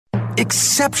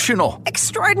Exceptional.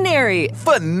 Extraordinary.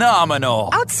 Phenomenal.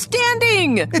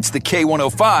 Outstanding. It's the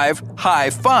K105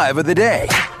 High Five of the Day.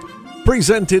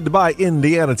 Presented by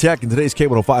Indiana Tech, and today's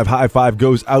K105 High Five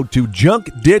goes out to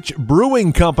Junk Ditch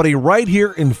Brewing Company right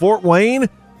here in Fort Wayne.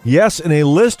 Yes, in a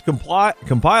list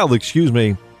compiled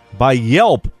by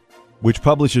Yelp, which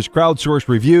publishes crowdsourced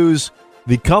reviews,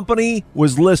 the company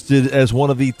was listed as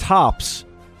one of the tops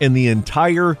in the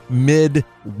entire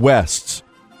Midwest,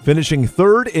 finishing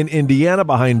third in Indiana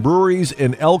behind breweries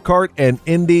in Elkhart and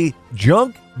Indy.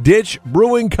 Junk Ditch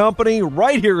Brewing Company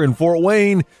right here in Fort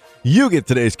Wayne. You get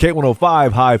today's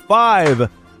K105 High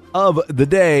Five of the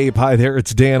Day. Hi there,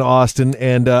 it's Dan Austin,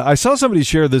 and I saw somebody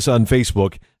share this on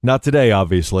Facebook, not today,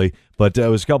 obviously, but it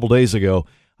was a couple days ago,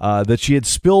 that she had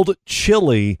spilled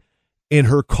chili in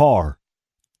her car.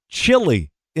 Chili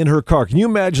in her car. Can you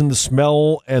imagine the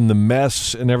smell and the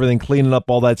mess and everything, cleaning up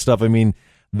all that stuff? I mean,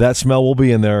 that smell will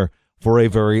be in there for a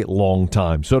very long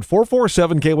time. So at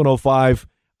 447-K105,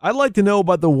 I'd like to know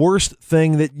about the worst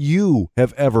thing that you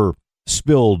have ever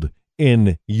spilled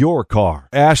in your car.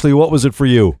 Ashley, what was it for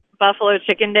you? Buffalo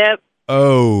chicken dip.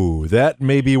 Oh, that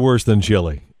may be worse than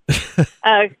chili.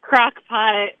 A crock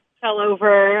pot fell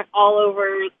over all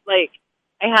over, like,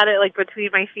 I had it, like, between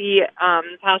my feet,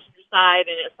 passenger side,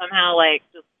 and it somehow, like,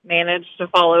 just managed to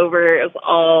fall over. It was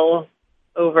all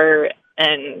over,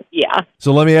 and, yeah.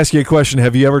 So let me ask you a question.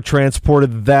 Have you ever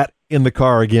transported that in the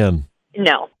car again?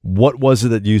 No. What was it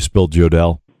that you spilled,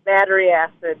 Jodelle? Battery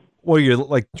acid. Well, you're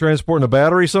like transporting a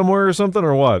battery somewhere or something,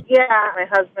 or what? Yeah, my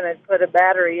husband had put a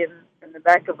battery in the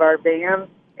back of our van,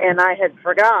 and I had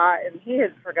forgot, and he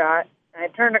had forgot. And I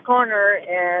turned a corner,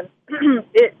 and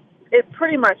it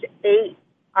pretty much ate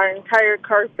our entire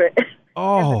carpet in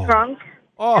the trunk.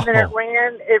 Oh. And then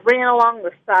it ran along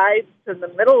the sides to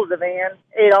the middle of the van,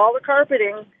 ate all the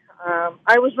carpeting.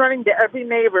 I was running to every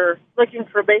neighbor looking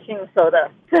for baking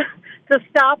soda to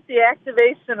stop the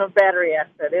activation of battery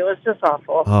acid. It was just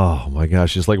awful. Oh, my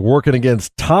gosh. It's like working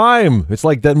against time. It's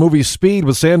like that movie Speed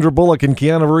with Sandra Bullock and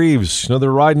Keanu Reeves. You know,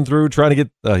 they're riding through trying to get,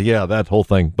 that whole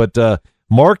thing. But,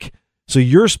 Mark, so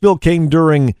your spill came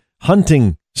during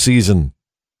hunting season.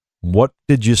 What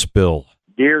did you spill?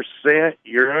 Deer scent,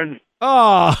 urine.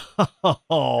 Oh,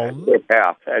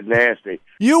 Yeah, that's nasty.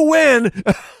 You win.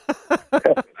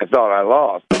 I thought I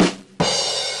lost.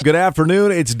 Good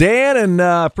afternoon. It's Dan, and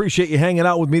appreciate you hanging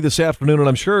out with me this afternoon. And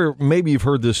I'm sure maybe you've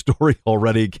heard this story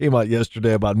already. It came out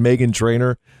yesterday about Meghan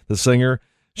Trainor, the singer.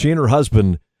 She and her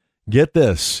husband, get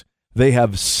this, they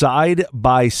have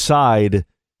side-by-side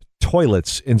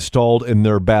toilets installed in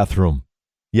their bathroom.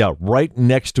 Yeah, right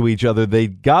next to each other. They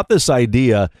got this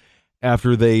idea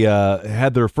after they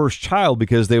had their first child,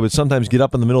 because they would sometimes get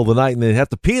up in the middle of the night and they'd have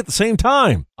to pee at the same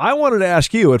time. I wanted to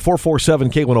ask you at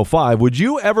 447-K105, would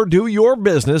you ever do your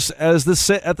business at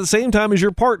the same time as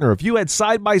your partner? If you had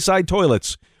side-by-side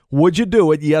toilets, would you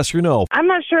do it, yes or no? I'm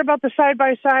not sure about the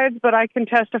side-by-sides, but I can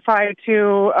testify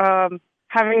to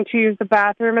having to use the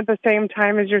bathroom at the same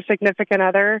time as your significant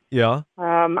other. Yeah.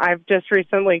 I've just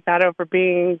recently got over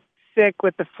being sick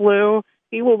with the flu.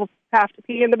 He will have to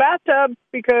pee in the bathtub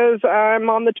because I'm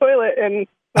on the toilet and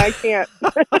I can't.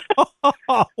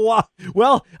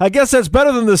 Well, I guess that's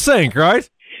better than the sink, right?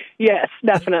 Yes,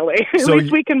 definitely. So at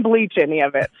least we can bleach any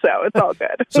of it, so it's all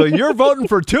good. So you're voting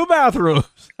for two bathrooms.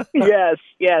 Yes,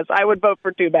 I would vote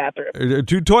for two bathrooms.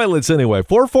 Two toilets anyway.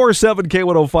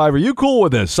 447-K105. Are you cool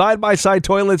with this? Side-by-side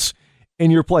toilets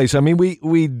in your place. I mean,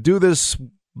 we do this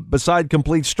beside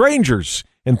complete strangers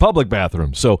in public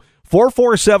bathrooms. So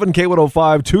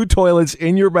 447-K105, two toilets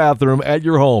in your bathroom at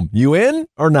your home. You in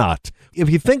or not? If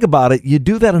you think about it, you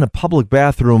do that in a public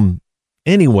bathroom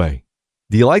anyway.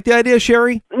 Do you like the idea,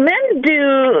 Sherry? Men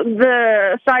do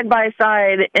the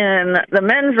side-by-side in the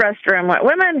men's restroom.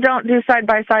 Women don't do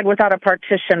side-by-side without a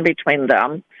partition between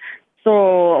them.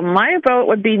 So my vote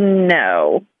would be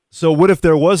no. So what if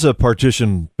there was a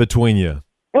partition between you?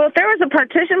 Well, if there was a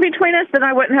partition between us, then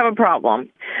I wouldn't have a problem.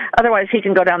 Otherwise, he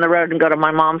can go down the road and go to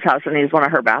my mom's house and use one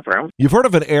of her bathrooms. You've heard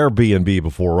of an Airbnb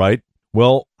before, right?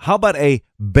 Well, how about a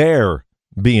Bear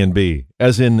B&B,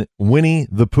 as in Winnie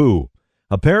the Pooh?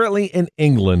 Apparently in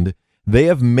England, they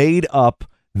have made up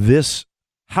this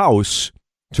house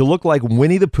to look like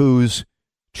Winnie the Pooh's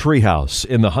treehouse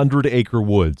in the 100-acre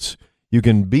woods. You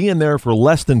can be in there for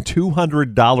less than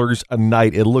 $200 a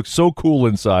night. It looks so cool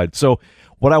inside. So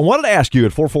what I wanted to ask you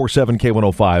at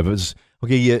 447-K105 is,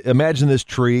 okay, you imagine this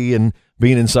tree and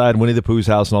being inside Winnie the Pooh's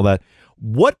house and all that.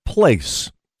 What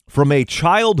place from a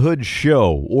childhood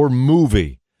show or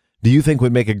movie do you think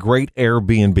would make a great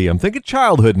Airbnb? I'm thinking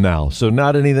childhood now, so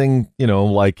not anything,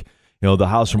 like, the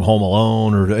house from Home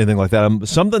Alone or anything like that.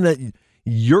 Something that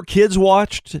your kids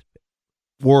watched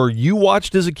where you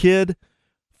watched as a kid?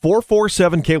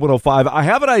 447-K105. I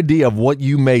have an idea of what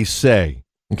you may say.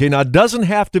 Okay, now it doesn't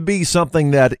have to be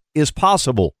something that is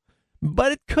possible,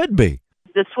 but it could be.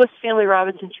 The Swiss Family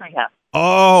Robinson Treehouse.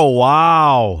 Oh,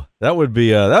 wow. That would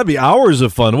be that'd be hours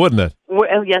of fun, wouldn't it?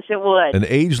 Well, yes, it would. An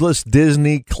ageless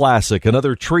Disney classic.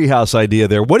 Another treehouse idea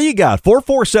there. What do you got?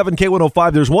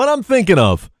 447-K105. There's one I'm thinking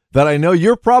of that I know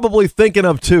you're probably thinking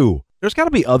of too. There's got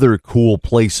to be other cool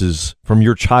places from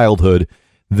your childhood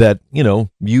that,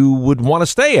 you would want to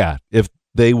stay at if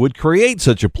they would create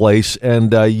such a place.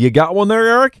 And you got one there,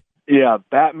 Eric? Yeah,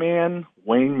 Batman,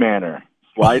 Wayne Manor.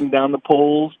 Sliding down the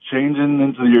poles, changing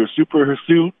into your super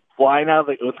suit, flying out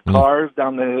with cars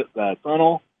down the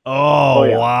tunnel. Oh,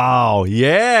 yeah. Wow.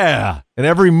 Yeah. And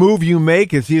every move you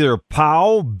make is either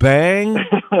pow, bang.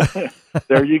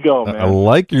 There you go, man. I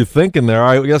like your thinking there.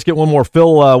 All right, let's get one more.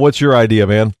 Phil, what's your idea,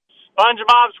 man?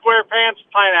 SpongeBob SquarePants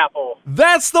Pineapple.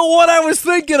 That's the one I was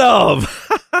thinking of.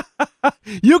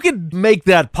 You could make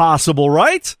that possible,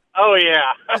 right? Oh,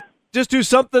 yeah. Just do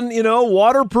something,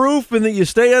 waterproof and that you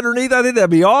stay underneath. I think that'd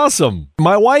be awesome.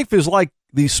 My wife is like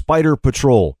the Spider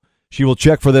Patrol. She will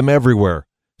check for them everywhere,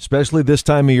 especially this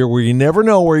time of year where you never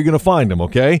know where you're going to find them,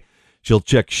 okay? She'll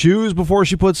check shoes before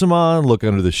she puts them on, look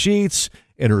under the sheets,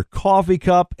 in her coffee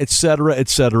cup, etc.,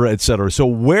 etc., etc. So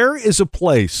where is a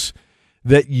place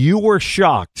that you were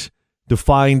shocked to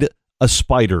find a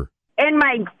spider? In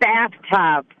my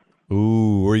bathtub.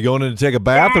 Ooh, were you going in to take a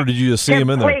bath or did you just see him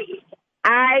in there?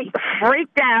 I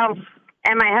freaked out,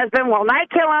 and my husband will not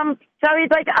kill him. So he's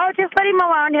like, oh, just let him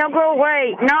alone. He'll go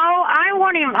away. No, I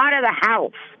want him out of the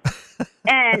house.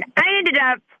 And I ended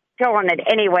up killing it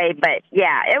anyway. But,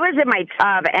 yeah, it was in my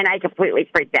tub, and I completely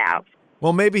freaked out.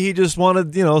 Well, maybe he just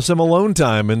wanted, some alone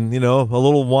time and, a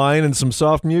little wine and some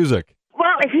soft music.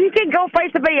 Well, if you can go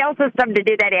find somebody else's stuff to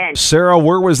do that in. Sarah,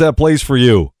 where was that place for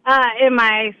you? In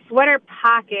my sweater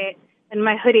pocket in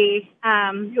my hoodie.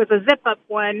 It was a zip-up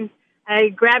one. I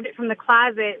grabbed it from the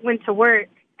closet, went to work.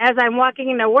 As I'm walking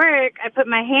into work, I put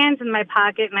my hands in my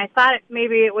pocket, and I thought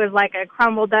maybe it was like a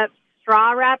crumbled-up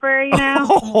straw wrapper,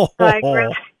 So I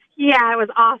grabbed, yeah, it was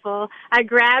awful. I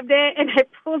grabbed it, and I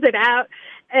pulled it out,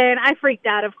 and I freaked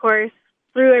out, of course.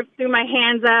 Threw my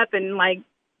hands up and,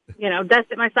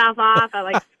 dusted myself off.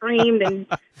 I, screamed and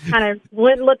kind of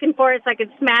went looking for it so I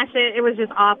could smash it. It was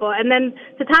just awful. And then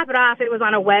to top it off, it was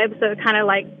on a web, so it kind of,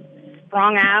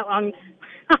 sprung out on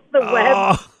the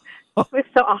web. It was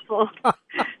so awful.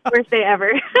 Worst day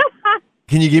ever.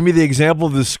 Can you give me the example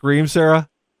of the scream, Sarah?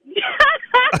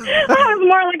 I was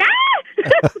more like,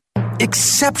 ah!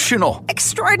 Exceptional.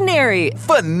 Extraordinary.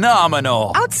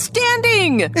 Phenomenal.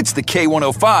 Outstanding. It's the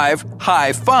K105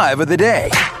 High Five of the Day.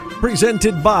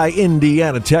 Presented by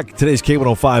Indiana Tech. Today's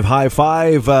K105 High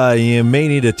Five. You may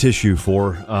need a tissue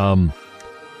for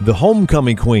the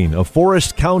homecoming queen of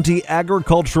Forest County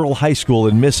Agricultural High School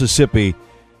in Mississippi.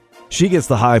 She gets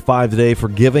the high five today for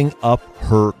giving up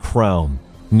her crown.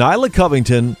 Nyla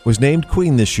Covington was named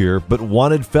queen this year, but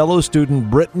wanted fellow student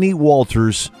Brittany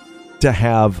Walters to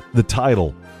have the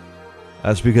title.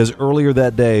 That's because earlier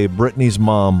that day, Brittany's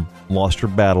mom lost her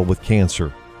battle with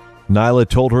cancer. Nyla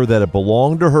told her that it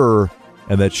belonged to her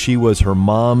and that she was her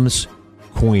mom's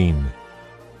queen.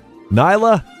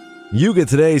 Nyla, you get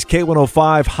today's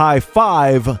K105 High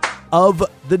Five of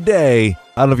the Day.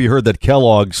 I don't know if you heard that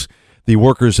Kellogg's, the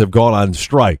workers have gone on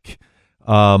strike.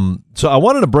 So I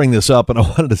wanted to bring this up, and I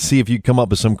wanted to see if you come up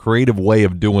with some creative way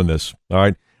of doing this. All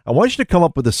right. I want you to come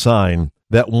up with a sign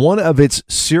that one of its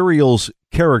cereal's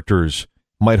characters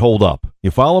might hold up. You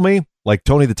follow me? Like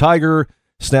Tony the Tiger,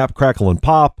 Snap, Crackle, and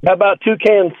Pop. How about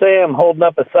Toucan Sam holding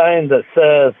up a sign that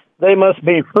says, they must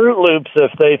be Fruit Loops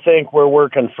if they think we're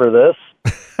working for this?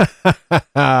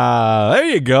 There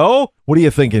you go. What are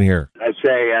you thinking here? I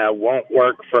say won't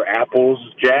work for apples,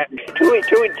 Jack. Tweet,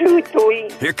 tweet, tweet,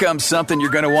 tweet. Here comes something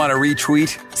you're going to want to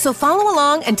retweet. So follow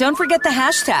along and don't forget the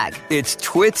hashtag. It's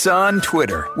Twits on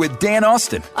Twitter with Dan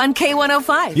Austin. On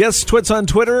K105. Yes, Twits on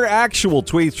Twitter. Actual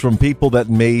tweets from people that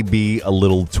may be a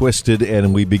little twisted.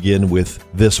 And we begin with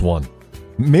this one.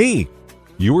 Me.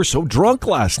 You were so drunk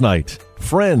last night.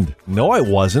 Friend. No, I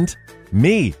wasn't.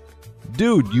 Me.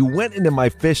 Dude, you went into my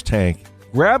fish tank,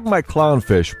 grabbed my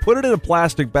clownfish, put it in a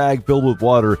plastic bag filled with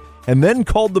water, and then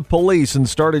called the police and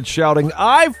started shouting,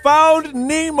 I found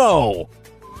Nemo!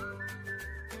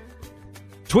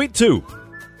 Tweet 2.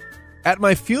 At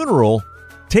my funeral,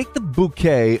 take the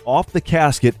bouquet off the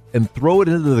casket and throw it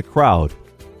into the crowd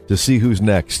to see who's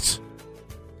next.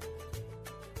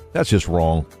 That's just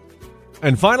wrong.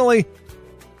 And finally,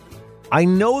 I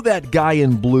know that guy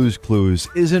in Blue's Clues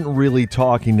isn't really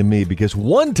talking to me because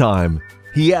one time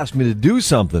he asked me to do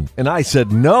something and I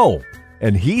said no.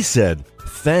 and he said,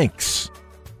 thanks.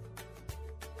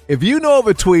 If you know of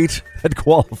a tweet that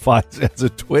qualifies as a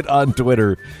twit on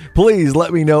Twitter, please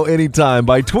let me know anytime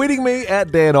by tweeting me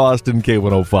at Dan Austin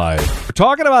K105. We're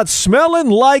talking about smelling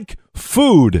like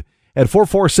food at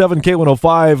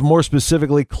 447K105, more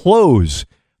specifically clothes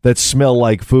that smell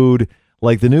like food,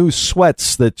 like the new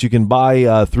sweats that you can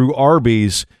buy through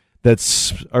Arby's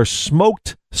that are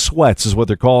smoked sweats is what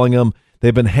they're calling them.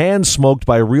 They've been hand smoked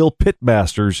by real pit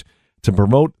masters to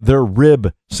promote their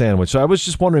rib sandwich. So I was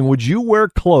just wondering, would you wear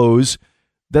clothes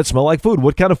that smell like food?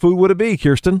 What kind of food would it be,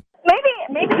 Kirsten?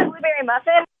 Maybe a blueberry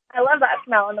muffin. I love that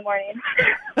smell in the morning.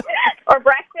 Or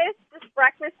breakfast, just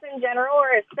breakfast in general, or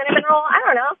a cinnamon roll. I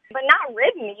don't know, but not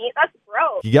rib meat. That's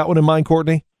gross. You got one in mind,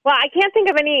 Courtney? Well, I can't think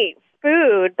of any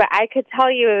food, but I could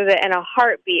tell you that in a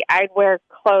heartbeat, I'd wear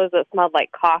clothes that smelled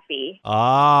like coffee.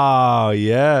 Ah,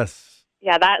 yes.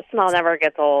 Yeah, that smell never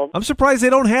gets old. I'm surprised they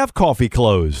don't have coffee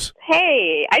clothes.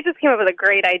 Hey, I just came up with a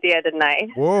great idea, didn't I?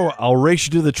 Whoa, I'll race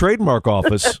you to the trademark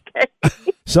office. Okay.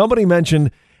 Somebody mentioned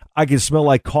I can smell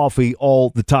like coffee all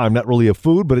the time. Not really a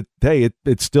food, but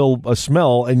it's still a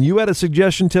smell. And you had a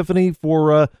suggestion, Tiffany,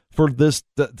 for this,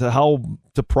 how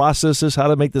to process this, how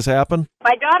to make this happen?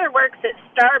 My daughter works at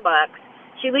Starbucks.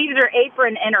 She leaves her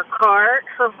apron in her car.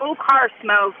 Her whole car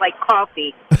smells like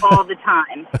coffee all the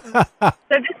time.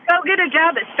 So just go get a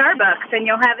job at Starbucks and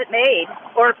you'll have it made.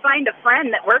 Or find a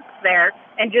friend that works there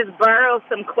and just borrow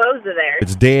some clothes of theirs.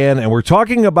 It's Dan, and we're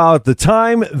talking about the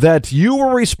time that you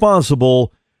were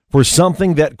responsible for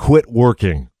something that quit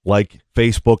working, like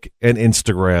Facebook and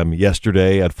Instagram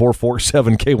yesterday at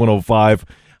 447K105.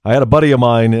 I had a buddy of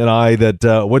mine and I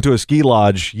that went to a ski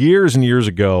lodge years and years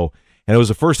ago, and it was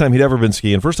the first time he'd ever been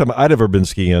skiing, first time I'd ever been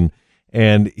skiing,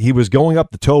 and he was going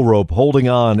up the tow rope, holding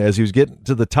on as he was getting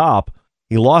to the top.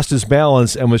 He lost his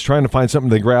balance and was trying to find something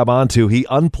to grab onto. He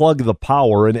unplugged the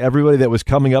power, and everybody that was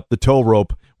coming up the tow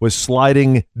rope was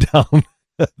sliding down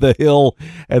the hill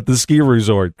at the ski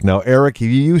resort. Now, Eric,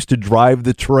 he used to drive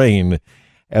the train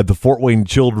at the Fort Wayne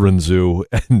Children's Zoo,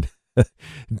 and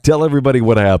tell everybody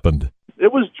what happened.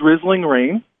 It was drizzling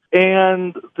rain,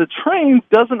 and the train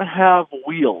doesn't have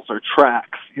wheels or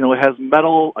tracks. You know, it has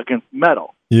metal against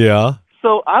metal. Yeah.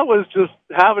 So I was just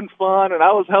having fun, and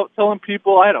I was telling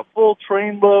people I had a full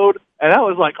train load, and I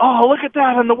was like, oh, look at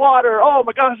that in the water. Oh,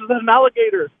 my gosh, is that an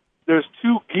alligator? There's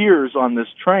 2 gears on this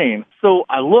train. So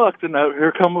I looked, and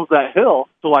here comes that hill.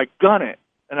 So I gun it,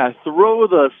 and I throw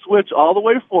the switch all the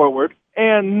way forward,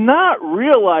 and not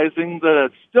realizing that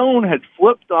a stone had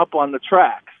flipped up on the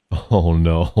tracks. Oh,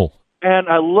 no. And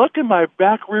I look in my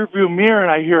back rearview mirror,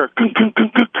 and I hear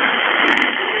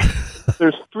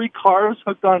There's 3 cars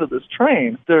hooked onto this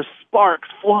train. There's sparks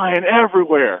flying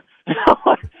everywhere. And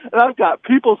I've got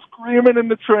people screaming in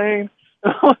the train.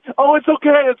 Oh, it's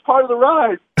okay. It's part of the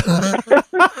ride.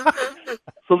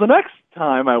 So the next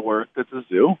time I worked at the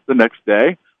zoo, the next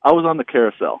day, I was on the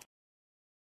carousel.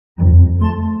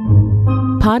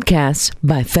 Podcasts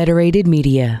by Federated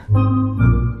Media.